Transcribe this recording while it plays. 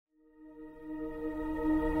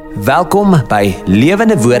Welkom by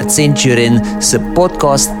Lewende Woord Centurion se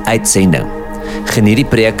podcast uitsending. Geniet die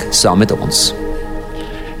preek saam met ons.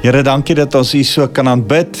 Here, dankie dat ons U so kan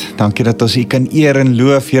aanbid. Dankie dat ons U kan eer en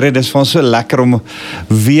loof. Here, dis vir ons so lekker om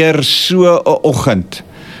weer so 'n oggend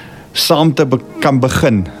saam te kan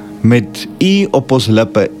begin met U op ons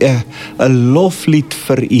lippe, 'n loflied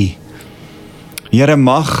vir U. Here,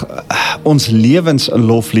 mag ons lewens 'n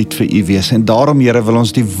loflied vir U wees. En daarom, Here, wil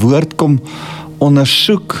ons die woord kom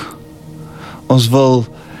ondersoek. Ons wil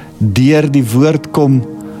deur die woord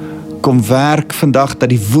kom werk vandag, dat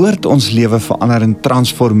die woord ons lewe verander en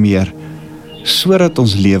transformeer, sodat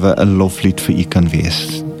ons lewe 'n loflied vir U kan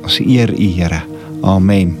wees. Ons eer U, Here.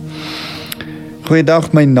 Amen.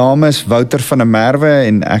 Goeiedag, my naam is Wouter van der Merwe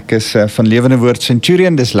en ek is van Lewende Woord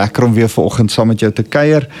Centurion. Dis lekker om weer vanoggend saam met jou te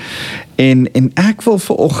kuier. En ek wil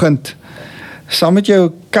vanoggend saam met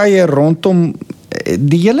jou kuier rondom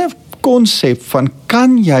die hele konsep van,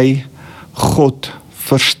 kan jy God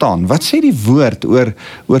verstaan? Wat sê die woord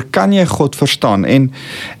oor kan jy God verstaan?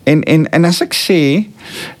 En as ek sê,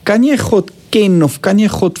 kan jy God ken of kan jy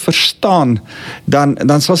God verstaan,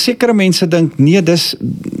 dan sal sekere mense dink, nee,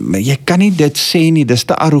 jy kan nie dit sê nie, dis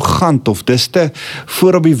te arrogant of dis te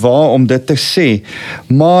voor op die wa om dit te sê.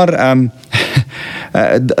 Maar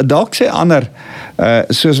dalk sê ander,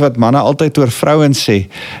 soos wat manne altyd oor vrouens sê,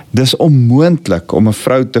 dis onmoontlik om 'n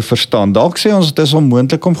vrou te verstaan. Dalk sê ons dis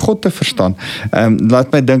onmoontlik om God te verstaan.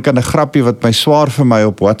 Laat my dink aan 'n grappie wat my swaar vir my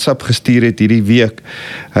op WhatsApp gestuur het hierdie week.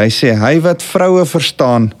 Hy sê, hy wat vroue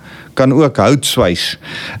verstaan, kan ook hout swys.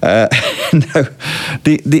 Nou,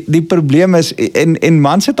 die probleem is, en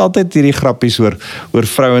mans het altyd hierdie grappies oor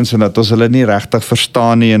vrouens, en dat ons hulle nie regtig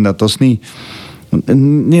verstaan nie, en dat ons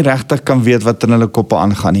nie regtig kan weet wat in hulle koppe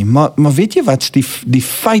aangaan nie. Maar weet jy wat's die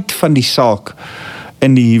feit van die saak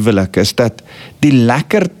in die huwelik, is dat die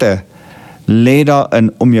lekkerte lê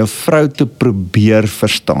daarin om jou vrou te probeer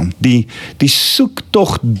verstaan. Die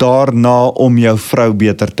soektog daarna om jou vrou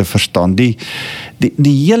beter te verstaan. Die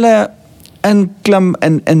hele inklim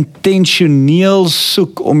en intentioneel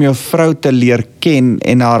soek om jou vrou te leer ken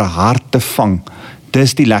en haar hart te vang.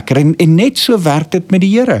 Dis die lekker. En net so werk dit met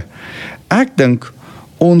die Here. Ek dink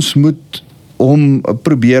ons moet hom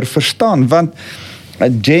probeer verstaan, want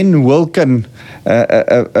Jen Wilkin,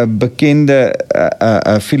 'n bekende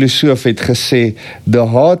filosoof, het gesê, the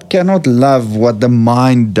heart cannot love what the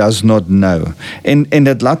mind does not know. En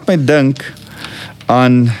dit laat my dink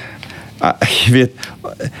aan, jy weet,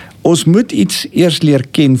 ons moet iets eers leer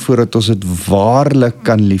ken voordat ons dit waarlik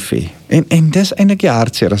kan lief hê. En dis eintlik die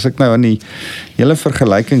hartseer. As ek nou aan die hele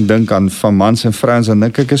vergelyking dink aan van mans en vrouens, dan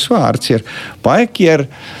dink ek is so hartseer. Baie keer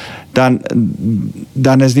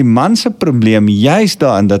dan is die man se probleem juist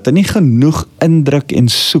daarin dat hy nie genoeg indruk en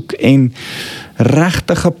soek en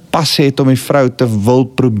regtige pas het om die vrou te wil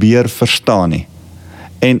probeer verstaan nie.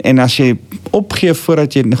 En as jy opgee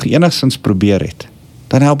voordat jy nog enigstens probeer het,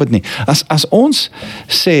 dan help dit nie. As ons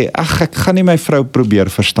sê, ek gaan nie my vrou probeer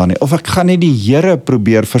verstaan nie, of ek gaan nie die Here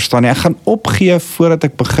probeer verstaan nie, ek gaan opgee voordat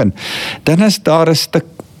ek begin, dan is daar 'n stuk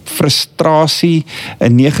frustrasie,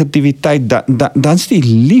 'n negativiteit, dan's die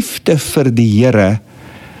liefde vir die Here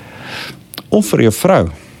of vir jou vrou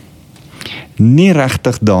nie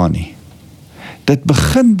regtig daar nie. Dit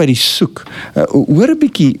begin by die soek. Hoor 'n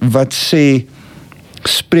bietjie wat sê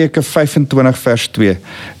Spreuke 25 vers 2.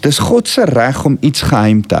 Dis God se reg om iets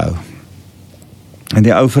geheim te hou. In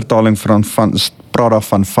die ou vertaling praat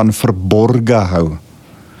daarvan van verborge hou.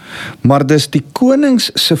 Maar dis die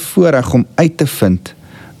konings se voorreg om uit te vind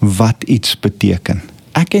wat iets beteken.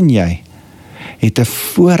 Ek en jy het 'n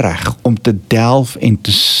voorreg om te delf en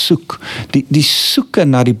te soek. Die soeke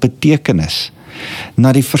na die betekenis,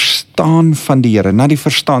 na die verstaan van die Here, na die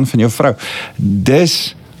verstaan van jou vrou.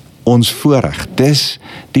 Dis ons voorreg. Dis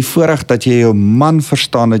die voorreg dat jy jou man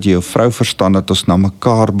verstaan, dat jy jou vrou verstaan, dat ons na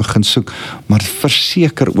mekaar begin soek, maar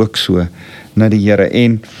verseker ook so na die Here.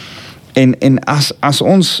 En as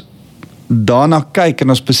ons daarna kyk en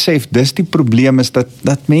ons besef, dis die probleem, is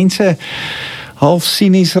dat mense half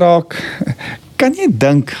sinies raak. Kan jy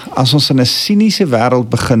dink, as ons in 'n siniese wêreld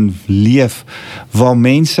begin leef, waar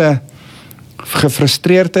mense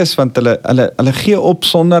gefrustreerd is, want hulle gee op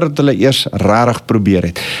sonder dat hulle eers regtig probeer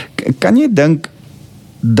het. Kan jy dink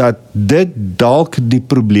dat dit dalk die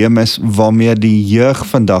probleem is waarmee die jeug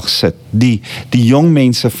vandag sit, die jong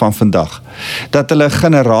mense van vandag, dat hulle 'n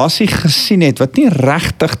generasie gesien het wat nie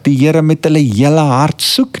regtig die Here met hulle hele hart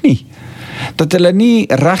soek nie, dat hulle nie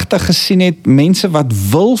regtig gesien het mense wat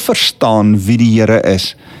wil verstaan wie die Here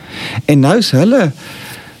is, en nou is hulle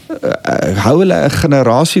hou hulle 'n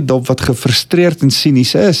generasie dop wat gefrustreerd en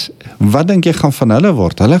sinies is, wat dink jy gaan van hulle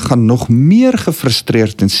word? Hulle gaan nog meer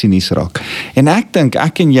gefrustreerd en sinies raak. En ek dink,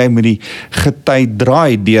 ek en jy moet die gety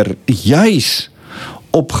draai deur juis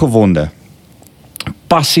opgewonde,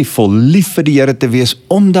 passievol, lief vir die Here te wees,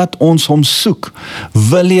 omdat ons hom soek,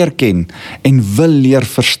 wil leer ken en wil leer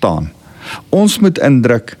verstaan. Ons moet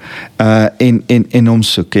indruk en hom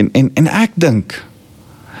soek. En ek dink,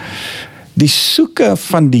 die soeke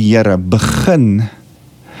van die Here begin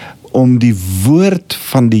om die woord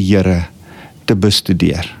van die Here te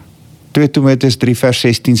bestudeer. 2 Timoteus 3 vers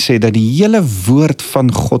 16 sê dat die hele woord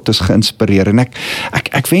van God is geïnspireer. En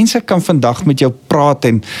ek wens ek kan vandag met jou praat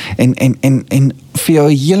en vir jou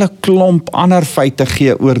 'n hele klomp ander feite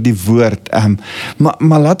gee oor die woord.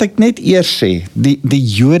 Maar laat ek net eers sê, die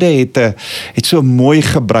Jode het so mooi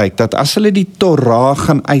gebruik, dat as hulle die Torah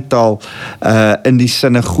gaan uithaal in die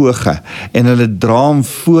sinagoge, en hulle dra hom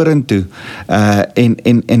vorentoe, en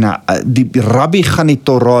die rabbi gaan die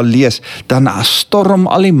Torah lees, dan storm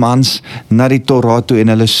al die mans na die Torah toe, en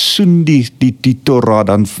hulle soen die Torah,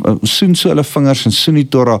 dan soen so hulle vingers en soen die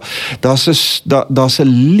Torah. Daar's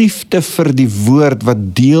 'n liefde vir die woord,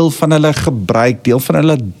 wat deel van hulle gebruik, deel van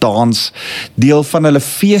hulle dans, deel van hulle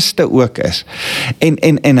feeste ook is.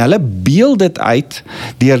 En hulle beeld dit uit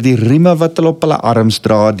deur die rieme wat hulle op hulle arms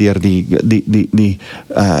dra, deur die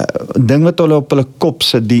ding wat hulle op hulle kop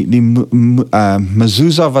sit, die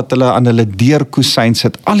mezuzah wat hulle aan hulle deurkusyn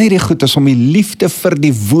sit. Al hierdie goed is om die liefde vir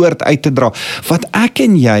die woord uit te dra, wat ek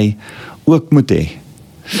en jy ook moet hê.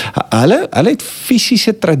 Hulle het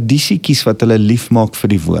fisiese tradisiekies wat hulle lief maak vir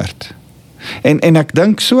die woord. En ek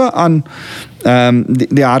dink so aan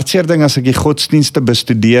die hartseer ding as ek die godsdienste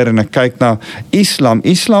bestudeer en ek kyk na Islam.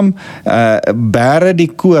 Islam bære die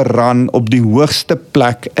Koran op die hoogste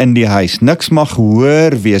plek in die huis. Niks mag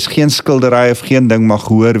hoër wees, geen skildery of geen ding mag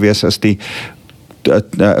hoër wees as die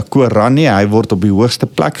Koran nie. Hy word op die hoogste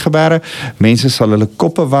plek gebêre. Mense sal hulle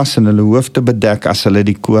koppe was en hulle hoofde bedek as hulle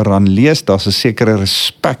die Koran lees. Daar's 'n sekere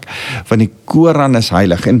respek, want die Koran is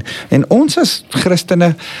heilig. En ons as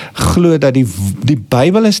Christene glo dat die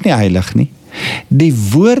Bybel is nie heilig nie. Die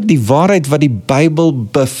woord, die waarheid wat die Bybel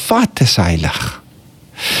bevat, is heilig.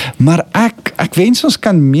 Maar ek wens ons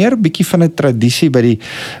kan meer bietjie van 'n tradisie by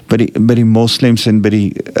die moslems en by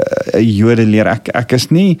die Jode leer. Ek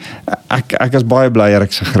is baie blyer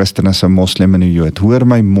ek's 'n Christen as 'n moslem en 'n Jood. Hoor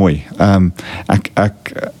my mooi.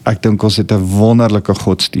 Ek dink ons het 'n wonderlike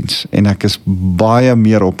godsdiens en ek is baie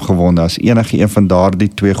meer opgewonde as enige een van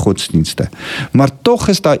daardie twee godsdienste. Maar tog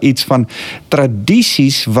is daar iets van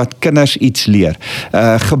tradisies wat kinders iets leer.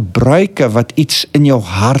 Gebruike wat iets in jou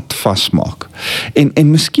hart vasmaak. En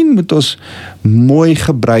miskien moet ons mooi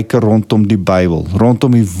gebruike rondom die Bybel,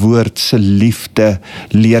 rondom die woord se liefde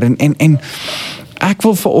leer. En ek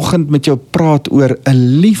wil vanoggend met jou praat oor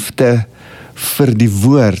 'n liefde vir die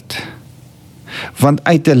woord. Want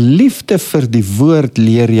uit 'n liefde vir die woord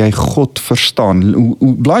leer jy God verstaan.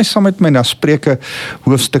 Blaai saam met my na Spreuke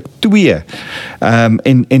hoofstuk 2.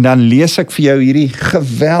 En dan lees ek vir jou hierdie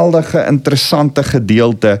geweldige, interessante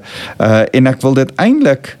gedeelte. En ek wil dit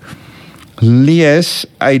eintlik lees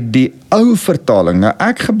uit die ou vertaling. Nou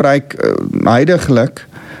ek gebruik huidiglik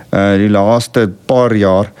die laaste paar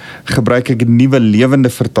jaar gebruik ek die Nuwe Lewende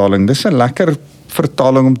Vertaling. Dis 'n lekker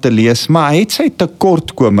vertaling om te lees, maar hy het sy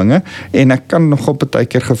tekortkominge en ek kan nog op 'n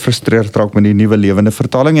tydjie gefrustreerd raak met die Nuwe Lewende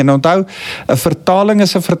Vertaling. En onthou, 'n vertaling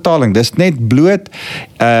is 'n vertaling. Dis net bloot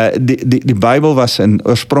die Bybel was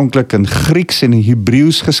oorspronklik in Grieks en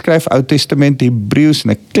Hebreëus geskryf, Ou Testament Hebreëus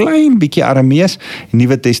en 'n klein bietjie Aramees,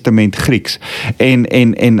 Nuwe Testament Grieks.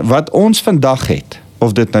 En wat ons vandag het,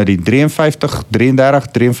 of dit nou die 53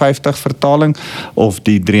 vertaling, of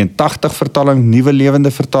die 83 vertaling, Nuwe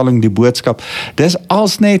Lewende Vertaling, die boodskap, dis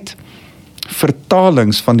als net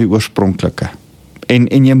vertalings van die oorspronklike.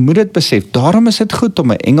 En jy moet dit besef, daarom is dit goed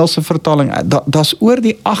om 'n Engelse vertaling, daar's oor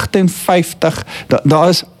die 58, daar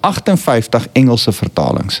is 58 Engelse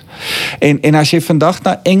vertalings. En as jy vandag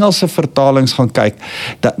na Engelse vertalings gaan kyk,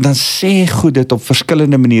 dan sê goed dit op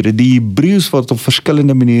verskillende maniere. Die Hebreëus word op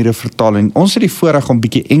verskillende maniere vertaal. En ons het die voorreg om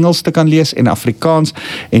bietjie Engels te kan lees en Afrikaans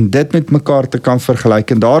en dit met mekaar te kan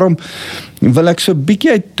vergelyk. En daarom wil ek so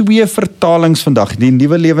bietjie uit twee vertalings vandag, die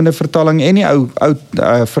Nuwe Lewende Vertaling en die ou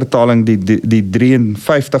vertaling, die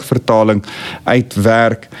 53 vertaling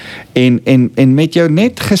uitwerk en met jou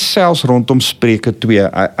net gesels rondom Spreuke 2.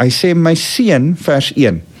 Hy sê, my seun, vers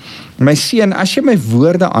 1, my seun, as jy my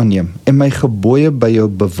woorde aanneem en my gebooie by jou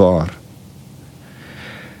bewaar,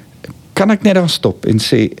 kan ek net daar stop en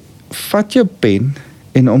sê, vat jou pen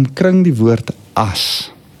en omkring die woord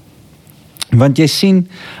as. Want jy sien,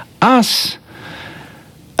 as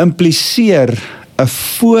impliseer 'n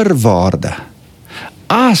voorwaarde.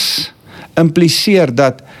 As impliseer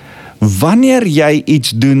dat wanneer jy iets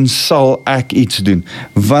doen, sal ek iets doen.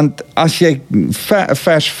 Want as jy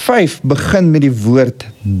vers 5 begin met die woord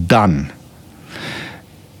dan,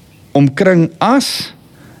 omkring as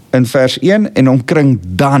in vers 1 en omkring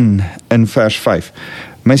dan in vers 5.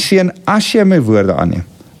 My seun, as jy my woorde aanneem,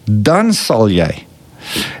 dan sal jy.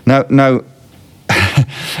 Nou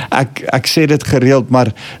ek sê dit gereeld,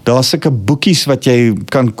 maar daar's sulke boekies wat jy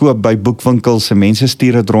kan koop by boekwinkels en mense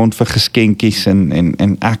stuur dit rond vir geskenkies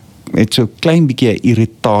en ek het so klein bietjie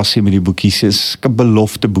irritasie met die boekies, dis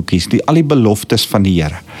belofte boekies, al die beloftes van die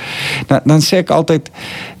Here. Dan sê ek altyd,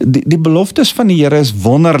 die beloftes van die Here is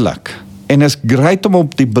wonderlik, en is great om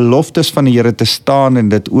op die beloftes van die Here te staan en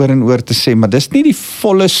dit oor en oor te sê, maar dis nie die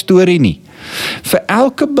volle storie nie. Vir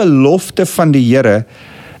elke belofte van die Here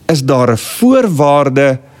is daar 'n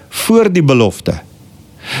voorwaarde voor die belofte.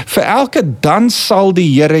 Vir elke dan sal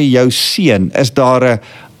die Here jou seën, is daar 'n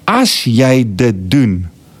as jy dit doen,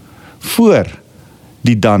 voor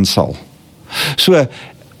die dan sal. So,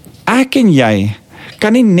 ek en jy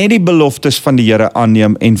kan nie net die beloftes van die Here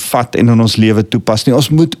aanneem en vat en in ons lewe toepas nie. Ons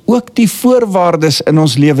moet ook die voorwaardes in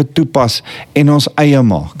ons lewe toepas en ons eie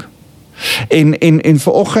maak. En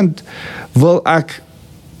vanoggend wil ek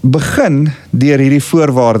begin deur hierdie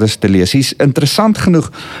voorwaardes te lees. Hier's interessant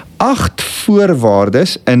genoeg 8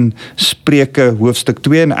 voorwaardes in Spreuke hoofstuk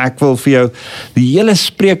 2 en ek wil vir jou die hele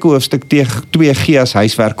Spreuke hoofstuk 2 gee as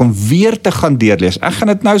huiswerk om weer te gaan deurlees. Ek gaan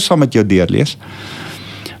dit nou saam met jou deurlees.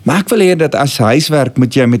 Maar ek wil hê dat as huiswerk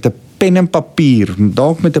moet jy met 'n pen en papier,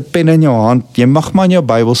 dalk met 'n pen in jou hand, jy mag maar in jou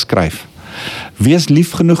Bybel skryf. Wees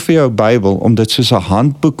lief genoeg vir jou Bybel om dit soos 'n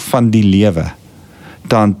handboek van die lewe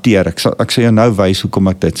te hanteer. Ek sal jou nou wys hoekom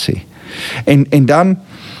ek dit sê. En dan,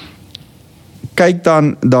 kyk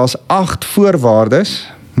dan, daar's 8 voorwaardes,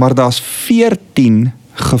 maar daar's 14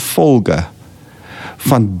 gevolge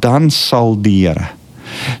van dan sal die Here.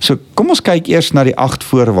 So kom ons kyk eers na die 8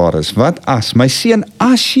 voorwaardes. Wat as? My seun,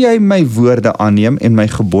 as jy my woorde aanneem en my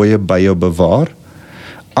gebooie by jou bewaar,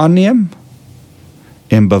 aanneem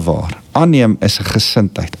en bewaar. Aanneem is 'n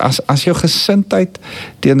gesindheid. As jou gesindheid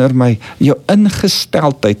teenoor my, jou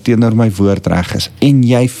ingesteldheid teenoor my woord reg is, en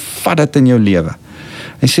jy vat dit in jou lewe.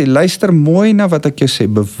 Hy sê, luister mooi na wat ek jou sê,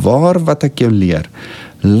 bewaar wat ek jou leer.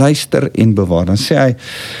 Luister en bewaar. Dan sê hy,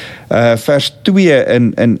 vers 2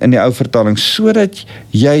 in die ou vertaling, sodat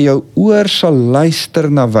jy jou oor sal luister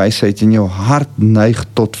na wysheid en jou hart neig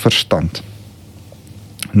tot verstand.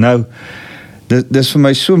 Nou, dis vir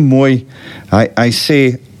my so mooi, hy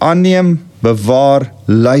sê, aanneem, bewaar,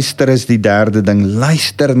 luister is die derde ding,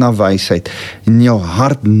 luister na wysheid, en jou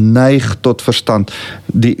hart neig tot verstand.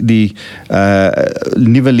 Die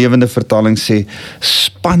nuwe lewende vertaling sê,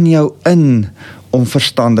 span jou in om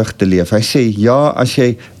verstandig te leef. Hy sê, ja, as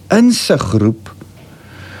jy insig roep,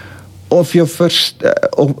 of jou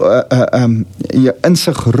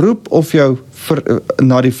insig roep, of jou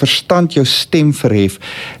na die verstand jou stem verhef,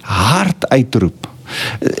 hard uitroep.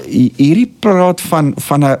 Hierdie praat van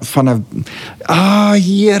 'n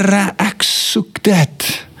Here, ek soek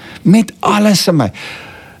dit met alles in my.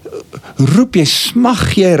 Roep jy,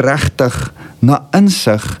 smag jy regtig na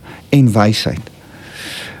insig en wysheid.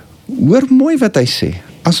 Hoor mooi wat hy sê.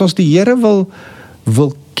 As ons die Here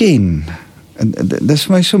wil ken, en dis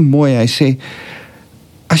vir my so mooi, hy sê,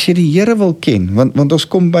 as jy die Here wil ken, want ons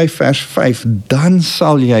kom by vers 5, dan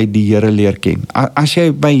sal jy die Here leer ken. As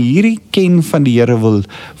jy by hierdie ken van die Here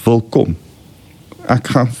wil kom, ek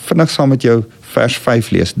gaan vinnig saam met jou vers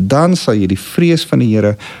 5 lees, dan sal jy die vrees van die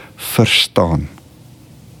Here verstaan.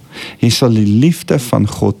 Jy sal die liefde van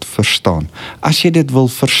God verstaan. As jy dit wil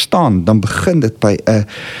verstaan, dan begin dit by 'n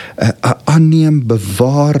aanneem,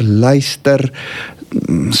 bewaar, luister,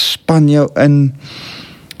 span jou in,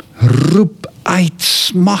 roep uit,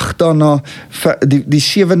 smag daarna, die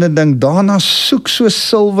 7de ding, daarna soek soos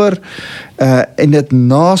silwer en dit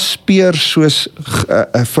naspeur soos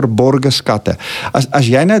verborge skatte. As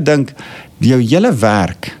jy nou dink, jou hele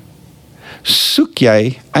werk, soek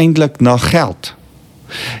jy eintlik na geld.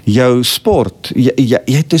 Jou sport, jy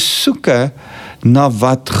het te soeke na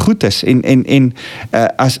wat goed is, en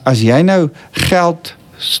as jy nou geld,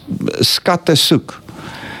 skatte soek,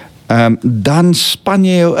 dan span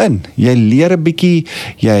jy jou in. Jy leer 'n bietjie,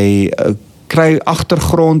 jy kry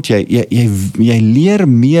agtergrond, jy leer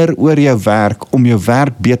meer oor jou werk om jou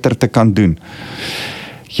werk beter te kan doen.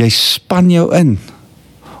 Jy span jou in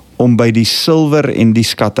om by die silwer en die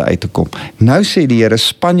skatte uit te kom. Nou sê die Here,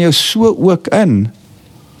 span jou so ook in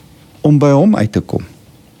om by hom uit te kom.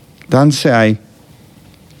 Dan sê hy,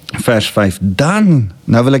 Vers 5, dan,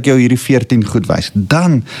 nou wil ek jou hierdie 14 goed wys,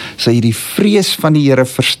 dan sal jy die vrees van die Here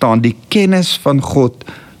verstaan, die kennis van God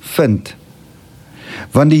vind.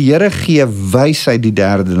 Want die Here gee wysheid, die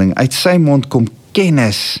derde ding, uit sy mond kom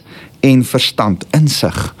kennis en verstand,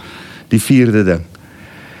 insig, die vierde ding.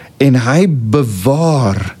 En hy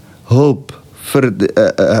bewaar hulp vir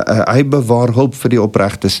die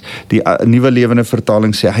opregtes. Die nuwe lewende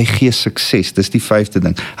vertaling sê, hy gee sukses, dis die vyfde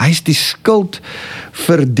ding. Hy is die skild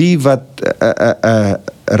vir die wat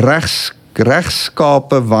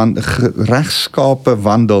regskape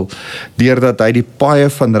wandel, deurdat hy die paaie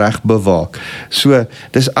van reg bewaak. So,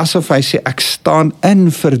 dis asof hy sê, ek staan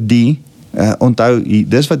in vir die, onthou,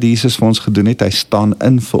 dis wat Jesus vir ons gedoen het, hy staan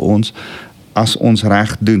in vir ons, as ons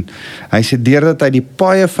reg doen. Hy sê, deurdat hy die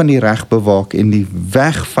paaie van die reg bewaak en die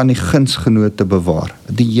weg van die gunsgenote bewaar.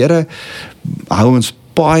 Die Here hou ons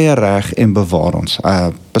paaie reg en bewaar ons.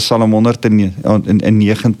 Psalm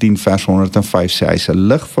 119 vers 105 sê, hy is 'n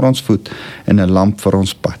lig vir ons voet en 'n lamp vir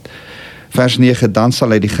ons pad. Vers 9, dan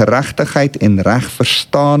sal hy die geregtigheid en reg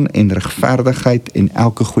verstaan en regverdigheid en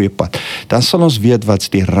elke goeie pad. Dan sal ons weet wat's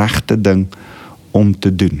die regte ding om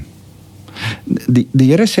te doen. Die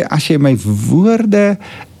Here sê, as jy my woorde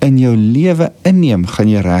in jou lewe inneem, gaan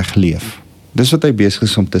jy reg leef. Dis wat hy besig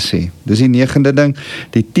is om te sê. Dis die 9de ding.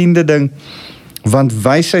 Die 10de ding, want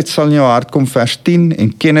wysheid sal in jou hart kom, vers 10,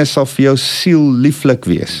 en kennis sal vir jou siel lieflik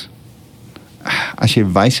wees. As jy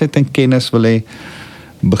wysheid en kennis wil hê,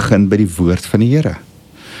 begin by die woord van die Here.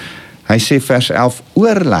 Hy sê vers 11,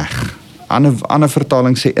 oorleg. Ander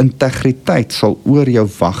vertaling sê, integriteit sal oor jou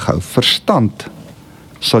wag hou. Verstand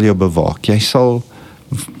sal jou bewaak. Jy sal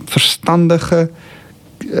verstandige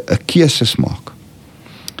keuses maak.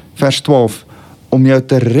 Vers 12, om jou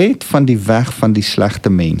te red van die weg van die slegte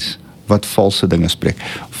mens, wat valse dinge spreek.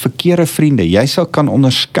 Verkeerde vriende, jy sal kan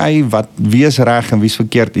onderskei wie is reg en wie is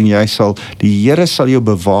verkeerd, en die Here sal jou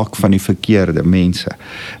bewaak van die verkeerde mense.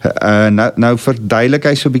 Nou verduidelik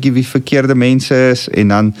hy so 'n bietjie wie verkeerde mense is, en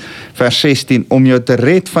dan vers 16, om jou te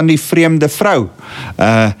red van die vreemde vrou.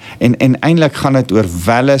 En eintlik gaan dit oor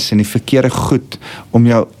welles en die verkeerde goed, om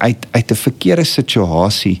jou uit 'n verkeerde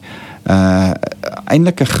situasie,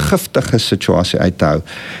 eintlik 'n giftige situasie uit te hou.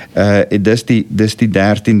 Dis die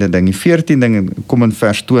 13de ding. Die 14de ding kom in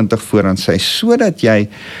vers 20 voor, en sê, sodat jy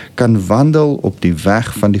kan wandel op die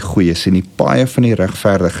weg van die goeies en die paaie van die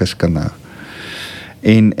regverdiges kan hou.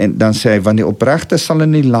 En dan sê hy, want die opregte sal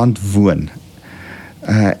in die land woon,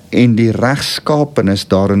 en die regskaapenis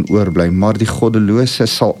daarin oorbly, maar die goddelose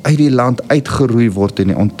sal uit die land uitgeroei word en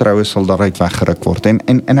die ontroue sal daaruit weggeruk word.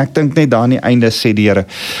 En ek dink net daar aan die einde sê die Here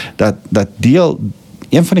dat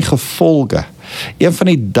een van die gevolge, een van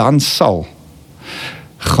die dan sal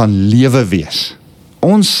gaan lewe wees.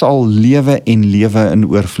 Ons sal lewe en lewe in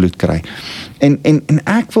oorvloed kry. En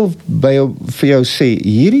ek wil vir jou sê,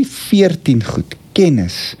 hierdie 14 goed,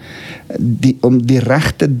 kennis, om die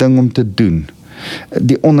regte ding om te doen,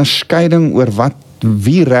 die onderskeiding oor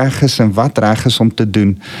wie reg is en wat reg is om te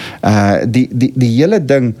doen, die hele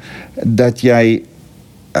ding dat jy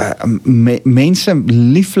mense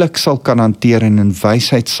lieflik sal kan hanteer en in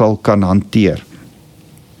wysheid sal kan hanteer.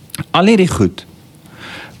 Al hierdie goed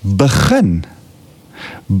begin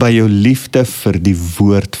by jou liefde vir die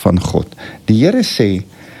woord van God. Die Here sê,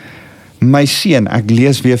 my seun, ek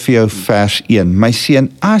lees weer vir jou vers 1, my seun,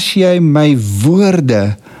 as jy my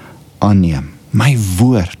woorde aanneem, my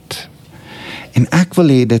woord. En ek wil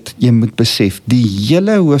hê dat jy moet besef, die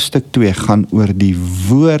hele hoofstuk 2 gaan oor die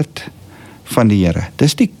woord van die Here.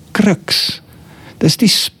 Dis die kruks, dis die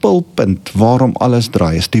spulpunt waarom alles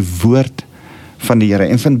draai, is die woord van die Here.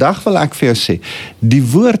 En vandag wil ek vir jou sê, die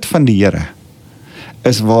woord van die Here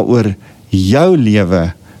is waaroor jou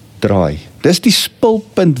lewe draai. Dis die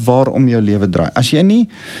spulpunt waarom jou lewe draai. As jy nie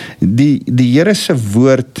die Here se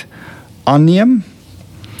woord aanneem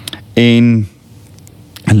en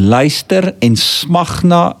luister en smag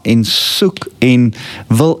na en soek en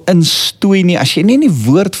wil instoei nie, as jy nie in die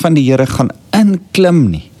woord van die Here gaan inklim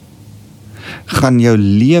nie, gaan jou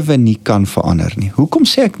lewe nie kan verander nie. Hoekom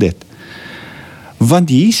sê ek dit? Want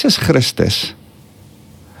Jesus Christus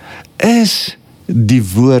is die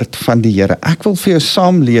woord van die Here. Ek wil vir jou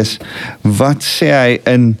saam lees, wat sê hy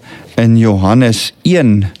in Johannes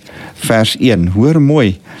 1 vers 1, hoor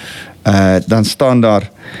mooi, dan staan daar,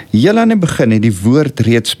 heel aan die begin het die woord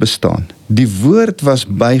reeds bestaan. Die woord was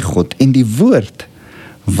by God en die woord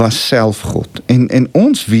was self God. En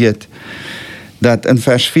ons weet dat in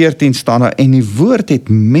vers 14 staan daar, en die woord het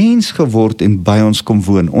mens geword en by ons kom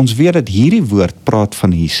woon. Ons weet dat hierdie woord praat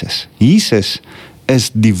van Jesus. Jesus is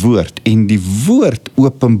die woord en die woord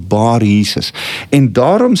openbaar Jesus. En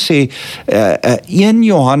daarom sê 1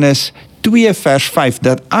 Johannes 2 vers 5,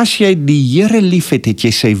 dat as jy die Here lief het, het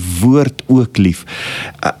jy sy woord ook lief.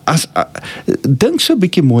 Dink so 'n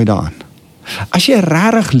bietjie mooi daaraan. As jy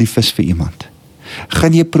regtig lief is vir iemand,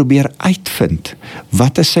 gaan jy probeer uitvind,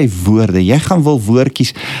 wat is sy woorde? Jy gaan wil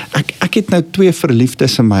woordjies, ek het nou 2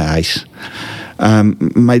 verliefdes in my huis.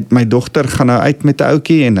 My dogter gaan nou uit met 'n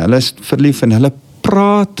ouetjie en hulle is verlief en hulle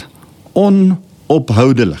praat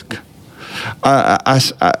onophoudelik.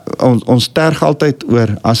 Ons terg altyd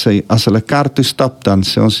oor, as hulle kar toe stap, dan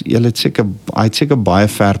sê ons, hy het seker baie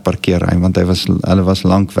ver parkeer, want hulle was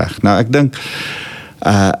lank weg. Nou ek dink,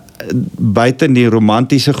 buiten die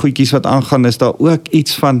romantiese goedjies wat aangaan, is daar ook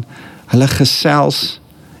iets van, hulle gesels,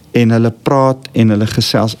 en hulle praat, en hulle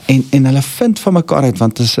gesels, en hulle vind van mekaar uit,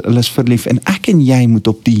 want hulle is verlief, en ek en jy moet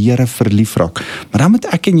op die Here verlief raak, maar dan moet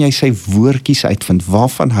ek en jy sy woordjies uitvind,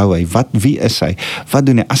 waarvan hou hy, wie is hy, wat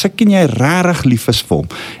doen hy, as ek en jy regtig lief is vir hom,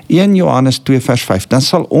 1 Johannes 2 vers 5, dan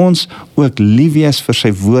sal ons ook lief wees vir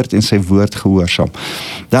sy woord, en sy woord gehoorsaam,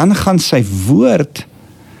 dan gaan sy woord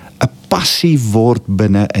 'n passie word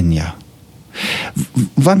binne in jou.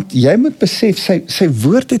 Want jy moet besef, sy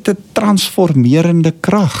woord het 'n transformerende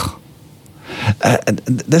krag.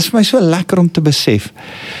 Dis vir my so lekker om te besef,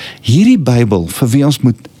 hierdie Bybel, vir wie ons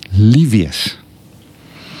moet lief wees,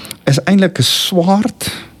 is eintlik 'n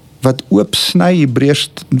swaard, wat oopsny, Hebreërs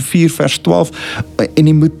 4 vers 12, en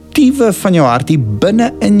die motiewe van jou hart, die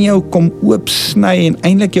binne in jou kom oopsny, en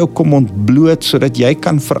eintlik jou kom ontbloot, sodat jy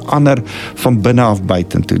kan verander van binne af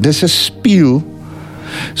buitentoe. Dis 'n spieël,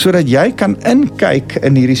 sodat jy kan inkyk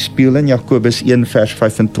in hierdie spieël in Jakobus 1 vers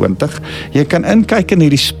 25, jy kan inkyk in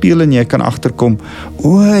hierdie spieël en jy kan agterkom,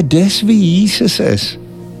 dis wie Jesus is.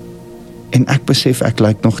 En ek besef, ek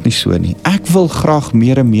lyk nog nie so nie. Ek wil graag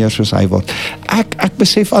meer en meer soos hy word. Ek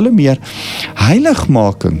besef al hoe meer,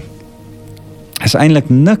 heiligmaking is eintlik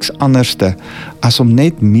niks anderste as om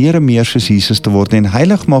net meer en meer soos Jesus te word. En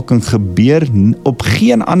heiligmaking gebeur op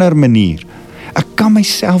geen ander manier. Ek kan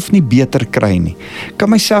myself nie beter kry nie. Ek kan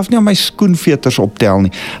myself nie aan my skoenveters optel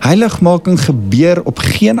nie. Heiligmaking gebeur op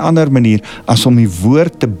geen ander manier as om die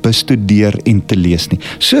woord te bestudeer en te lees nie.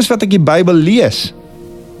 Soos wat ek die Bybel lees,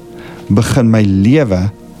 begin my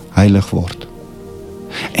lewe heilig word.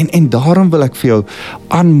 En daarom wil ek vir jou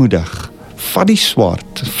aanmoedig, vat die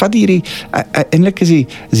swaard, vat hierdie, eintlik is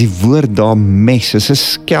die woord daar mes, is 'n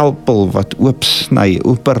skelpel wat oopsny,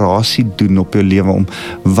 operasie doen op jou lewe, om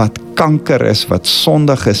wat kanker is, wat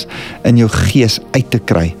sondig is, in jou gees uit te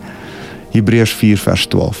kry. Hebreërs 4 vers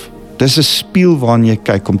 12. Dis 'n spieël waarin jy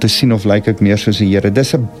kyk om te sien of lyk ek meer soos die Here.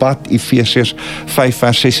 Dis 'n bad, Efesiërs 5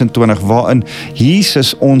 vers 26, waarin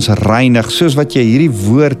Jesus ons reinig. Soos wat jy hierdie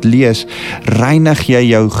woord lees, reinig jy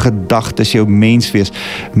jou gedagtes, jou menswees,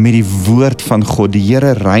 met die woord van God. Die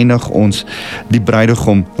Here reinig ons, die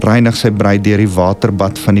bruidegom reinig sy bruid deur die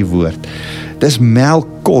waterbad van die woord. Dis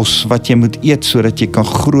melkkos wat jy moet eet, sodat jy kan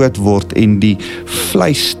groot word en die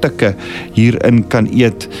vleisstukke hierin kan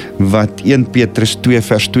eet, wat 1 Petrus 2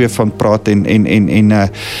 vers 2 van praat, en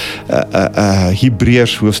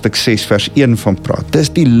Hebreërs hoofstuk 6 vers 1 van praat. Dis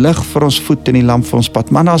die lig vir ons voet en die lamp vir ons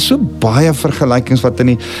pad. Maar daar is so baie vergelykings wat in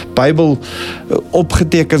die Bybel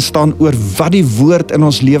opgeteken staan oor wat die woord in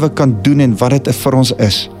ons lewe kan doen en wat dit vir ons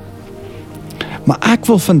is. Maar ek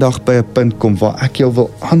wil vandag by 'n punt kom waar ek jou wil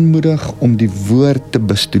aanmoedig om die woord te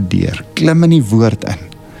bestudeer. Klim in die woord in.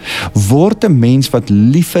 Word 'n mens wat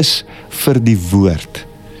lief is vir die woord.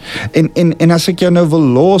 En as ek jou nou wil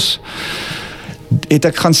los, het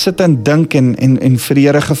ek gaan sit en dink en vir die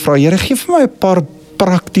Here gevra, Here, gee vir my 'n paar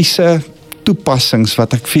praktiese toepassings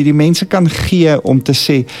wat ek vir die mense kan gee om te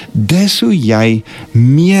sê, dis hoe jy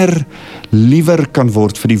meer liewer kan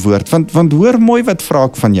word vir die woord. Want hoor mooi wat vra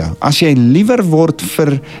ek van jou. As jy liewer word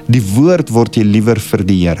vir die woord, word jy liewer vir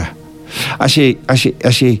die Here. As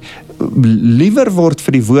jy liewer word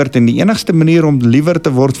vir die woord, en die enigste manier om liewer te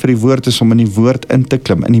word vir die woord is om in die woord in te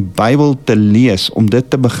klim, in die Bybel te lees, om dit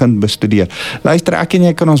te begin bestudeer. Luister, ek en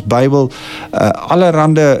jy kan ons Bybel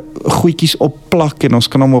allerhande goedjies opplak, en ons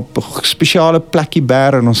kan hom op spesiale plekkie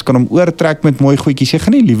bær, en ons kan hom oortrek met mooi goedjies. Jy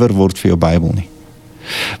gaan nie liewer word vir jou Bybel nie.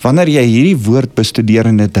 Wanneer jy hierdie woord bestudeer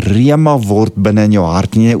en dit rema word binne in jou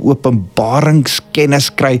hart, en jy openbaringskennis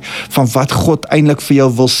kry van wat God eintlik vir jou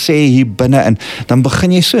wil sê hier binne in, dan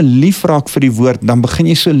begin jy so lief raak vir die woord, dan begin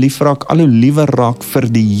jy so lief raak, al hoe liewer raak vir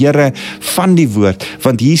die Here van die woord,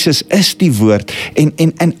 want Jesus is die woord,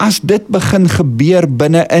 en as dit begin gebeur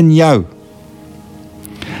binne in jou,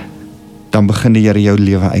 dan begin die Here jou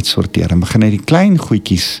lewe uitsorteer, en begin hy die klein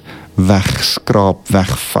goedjies wegskraap,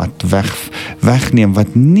 wegvat, wegneem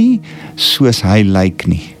wat nie soos hy lyk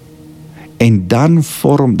nie. En dan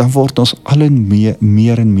word ons al en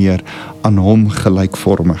meer aan hom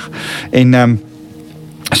gelykvormig. En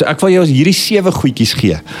so ek wil jou hierdie 7 goedjies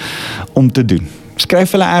gee om te doen.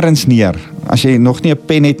 Skryf hulle ergens neer. As jy nog nie 'n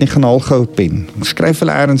pen het nie, gaan haal gou 'n pen. Skryf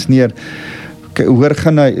hulle ergens neer. Hoor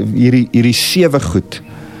gaan nou hierdie 7 goed.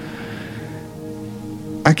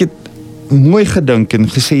 Ek het mooi gedink en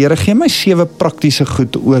gesê, Here, gee my 7 praktiese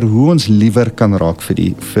goed oor hoe ons liewer kan raak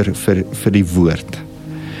vir die woord.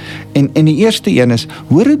 En die eerste een is,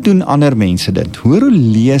 hoor hoe doen ander mense dit? Hoor hoe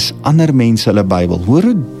lees ander mense hulle Bybel? Hoor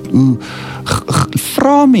hoe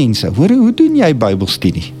vra mense, hoor hoe doen jy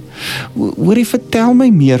Bybelstudie? Hoor jy, vertel my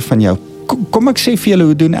meer van jou. Kom ek sê vir julle,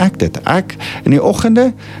 hoe doen ek dit? Ek, in die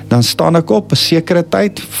oggende, dan staan ek op, 'n sekere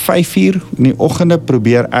tyd, 5 uur, in die oggende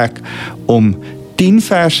probeer ek om 10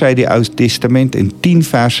 verse uit die Ou Testament en 10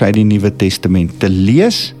 verse uit die Nuwe Testament te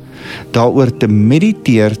lees, daaroor te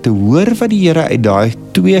mediteer, te hoor wat die Here uit daai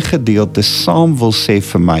 2 gedeeltes saam wil sê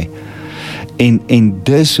vir my. En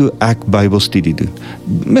dis hoe ek Bybelstudie doen.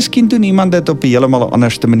 Miskien doen iemand dit op 'n heeltemal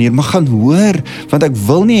anderste manier, maar gaan hoor, want ek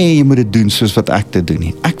wil nie hê jy moet dit doen soos wat ek dit doen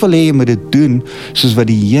nie. Ek wil hê jy moet dit doen soos wat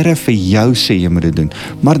die Here vir jou sê jy moet dit doen.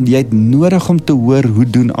 Maar jy het nodig om te hoor hoe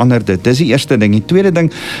doen ander dit. Dis die eerste ding. Die tweede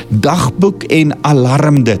ding, dagboek en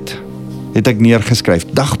alarm dit. Het ek neergeskryf.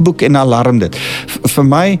 Dagboek en alarm dit. Vir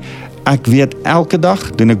my, ek weet elke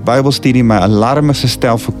dag doen ek Bybelstudie, my alarm is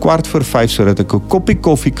gestel vir 4:15 sodat ek 'n koppie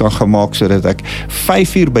koffie kan gemaak sodat ek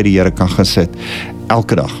 5 uur by die Here kan gaan sit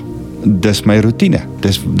elke dag. Dis my routine.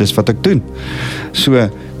 Dis wat ek doen. So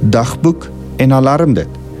dagboek en alarm dit.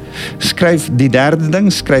 Skryf die derde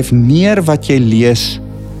ding, skryf neer wat jy lees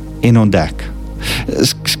en ontdek.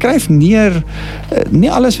 Skryf neer nie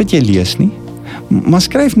alles wat jy lees nie, maar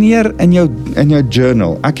skryf neer in jou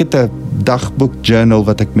journal. Ek het 'n dagboek journal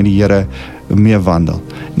wat ek met die Here mee wandel.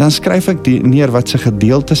 Dan skryf ek neer wat se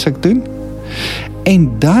gedeeltes ek doen.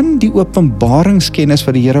 En dan die openbaringskennis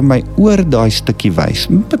wat die Here my oor daai stukkie wys.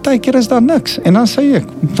 Partykeer is daar niks. En dan sê ek,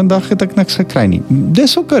 vandag het ek niks gekry nie.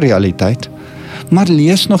 Dis ook 'n realiteit. Maar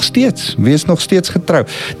lees nog steeds. Wees nog steeds getrou.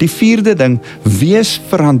 Die vierde ding, wees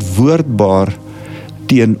verantwoordbaar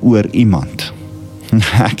teenoor iemand.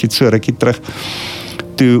 Ek het so rukkie terug,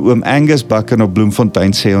 toe oom Angus Bakken op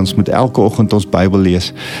Bloemfontein sê, ons moet elke oggend ons Bybel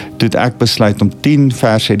lees, toe het ek besluit om 10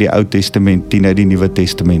 verse uit die Ou Testament, 10 uit die Nuwe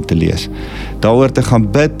Testament te lees. Daaroor te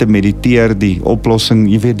gaan bid, te mediteer, die oplossing,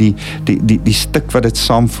 jy weet, die stuk wat dit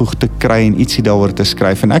saamvoeg te kry en ietsie daaroor te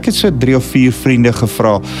skryf. En ek het so 3 of 4 vriende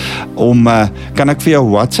gevra om, kan ek vir jou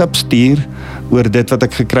WhatsApp stuur oor dit wat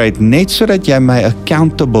ek gekry het, net sodat jy my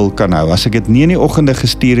accountable kan hou. As ek dit nie in die oggende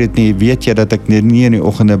gestuur het nie, weet jy dat ek nie in die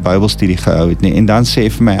oggende Bybelstudie gehou het nie. En dan sê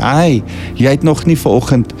vir my, hey, jy het nog nie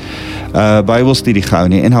vanoggend Bybelstudie gehou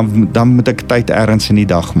nie, en dan moet ek tyd ergens in die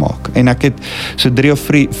dag maak. En ek het so 3 of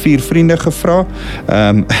 4 vriende gevra,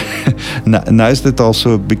 nou is dit al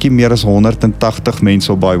so 'n bietjie meer as 180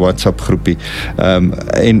 mense op daai WhatsApp groepie,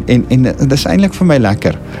 en dit is eintlik vir my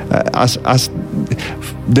lekker, as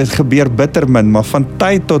dit gebeur bitter min, maar van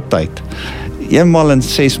tyd tot tyd, eenmaal in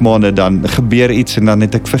 6 maande dan gebeur iets en dan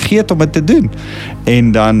het ek vergeet om dit te doen,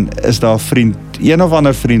 en dan is daar 'n vriend, een of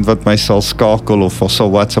ander vriend wat my sal skakel of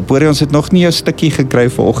sal WhatsApp, hoor jy, ons het nog nie jou stukkie gekry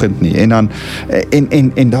vanoggend nie, en dan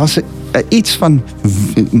en daar's iets van,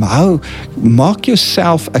 maak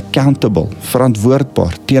jouself accountable,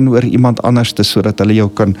 verantwoordbaar teenoor iemand anders, sodat hulle jou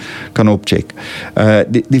kan opcheck.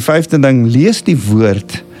 Die 5de ding, lees die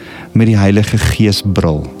woord met die Heilige Gees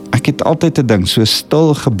bril. Ek het altyd 'n ding, so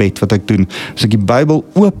stil gebed wat ek doen, as ek die Bybel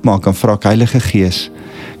oopmaak en vra ek, Heilige Gees,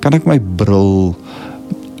 kan ek my bril,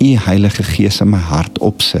 U Heilige Gees in my hart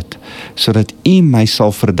opsit, sodat U my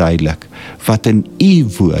sal verduidelik wat in U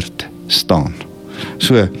woord staan.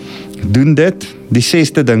 So, doen dit. Die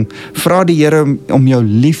 6de ding, vra die Here om jou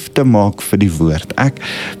lief te maak vir die woord.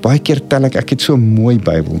 Baie keer tel ek het so 'n mooi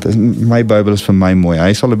Bybel. My Bybel is vir my mooi. Hy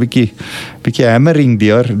is al 'n bietjie hammering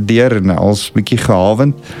deur en als bietjie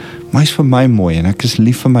gehavend, maar hy is vir my mooi en ek is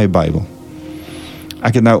lief vir my Bybel.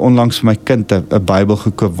 Ek het nou onlangs vir my kind 'n Bybel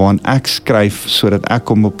gekoop waarin ek skryf sodat ek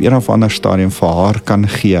hom op een of ander stadium vir haar kan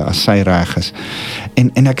gee as sy reg is.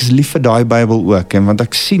 En ek is lief vir daai Bybel ook, en want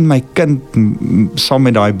ek sien my kind saam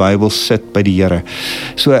met daai Bybel sit by die Here.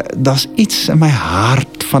 So daar's iets in my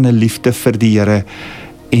hart van 'n liefde vir die Here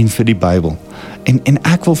en vir die Bybel. En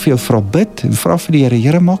ek wil vir jou vra, bid en vra vir die Here,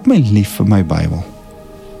 Here, maak my lief vir my Bybel.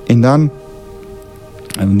 En dan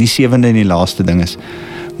die 7de en die laaste ding is,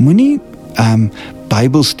 moenie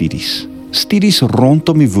Bybelstudies, studies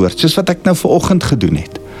rondom die woord, soos wat ek nou vanoggend gedoen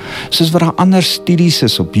het. Soos wat daar ander studies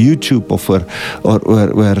is op YouTube of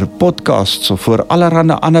oor podcasts of oor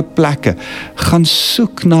allerhande ander plekke, gaan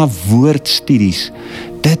soek na woordstudies.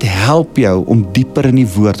 Dit help jou om dieper in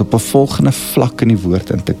die woord, op 'n volgende vlak in die woord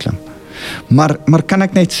in te klim. Maar kan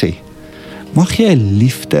ek net sê, mag jy 'n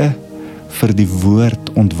liefde vir die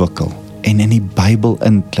woord ontwikkel en in die Bybel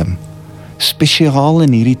inklim. Spesiaal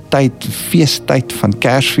in hierdie tyd, feestyd van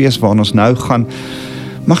Kersfees waarin ons nou gaan,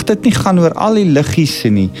 mag dit nie gaan oor al die liggies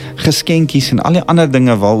en die geskenkies en al die ander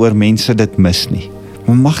dinge waaroor mense dit mis nie.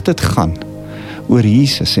 Maar mag dit gaan oor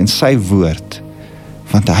Jesus en sy woord,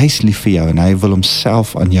 want hy is lief vir jou en hy wil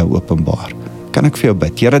homself aan jou openbaar. Kan ek vir jou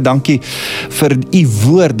bid? Here, dankie vir u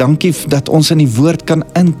woord, dankie dat ons in die woord kan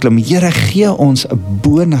inklim. Here, gee ons 'n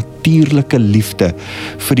bonatuurlike liefde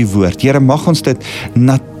vir die woord. Here, mag ons dit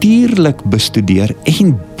natuurlik bestudeer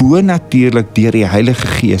en bonatuurlik deur die Heilige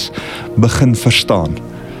Gees begin verstaan,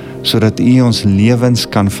 sodat u ons lewens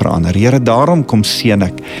kan verander. Here, daarom kom seën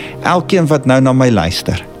ek elkeen wat nou na my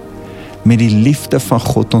luister, met die liefde van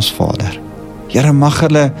God ons Vader. Here, mag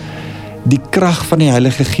hulle die krag van die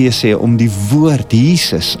Heilige Gees hê om die woord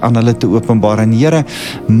Jesus aan hulle te openbaar. En Here,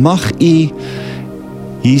 mag u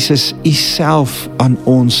Jesus u self aan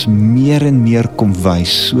ons meer en meer kom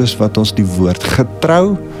wys, soos wat ons die woord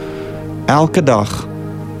getrou elke dag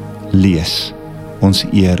lees. Ons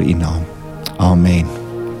eer u naam. Amen.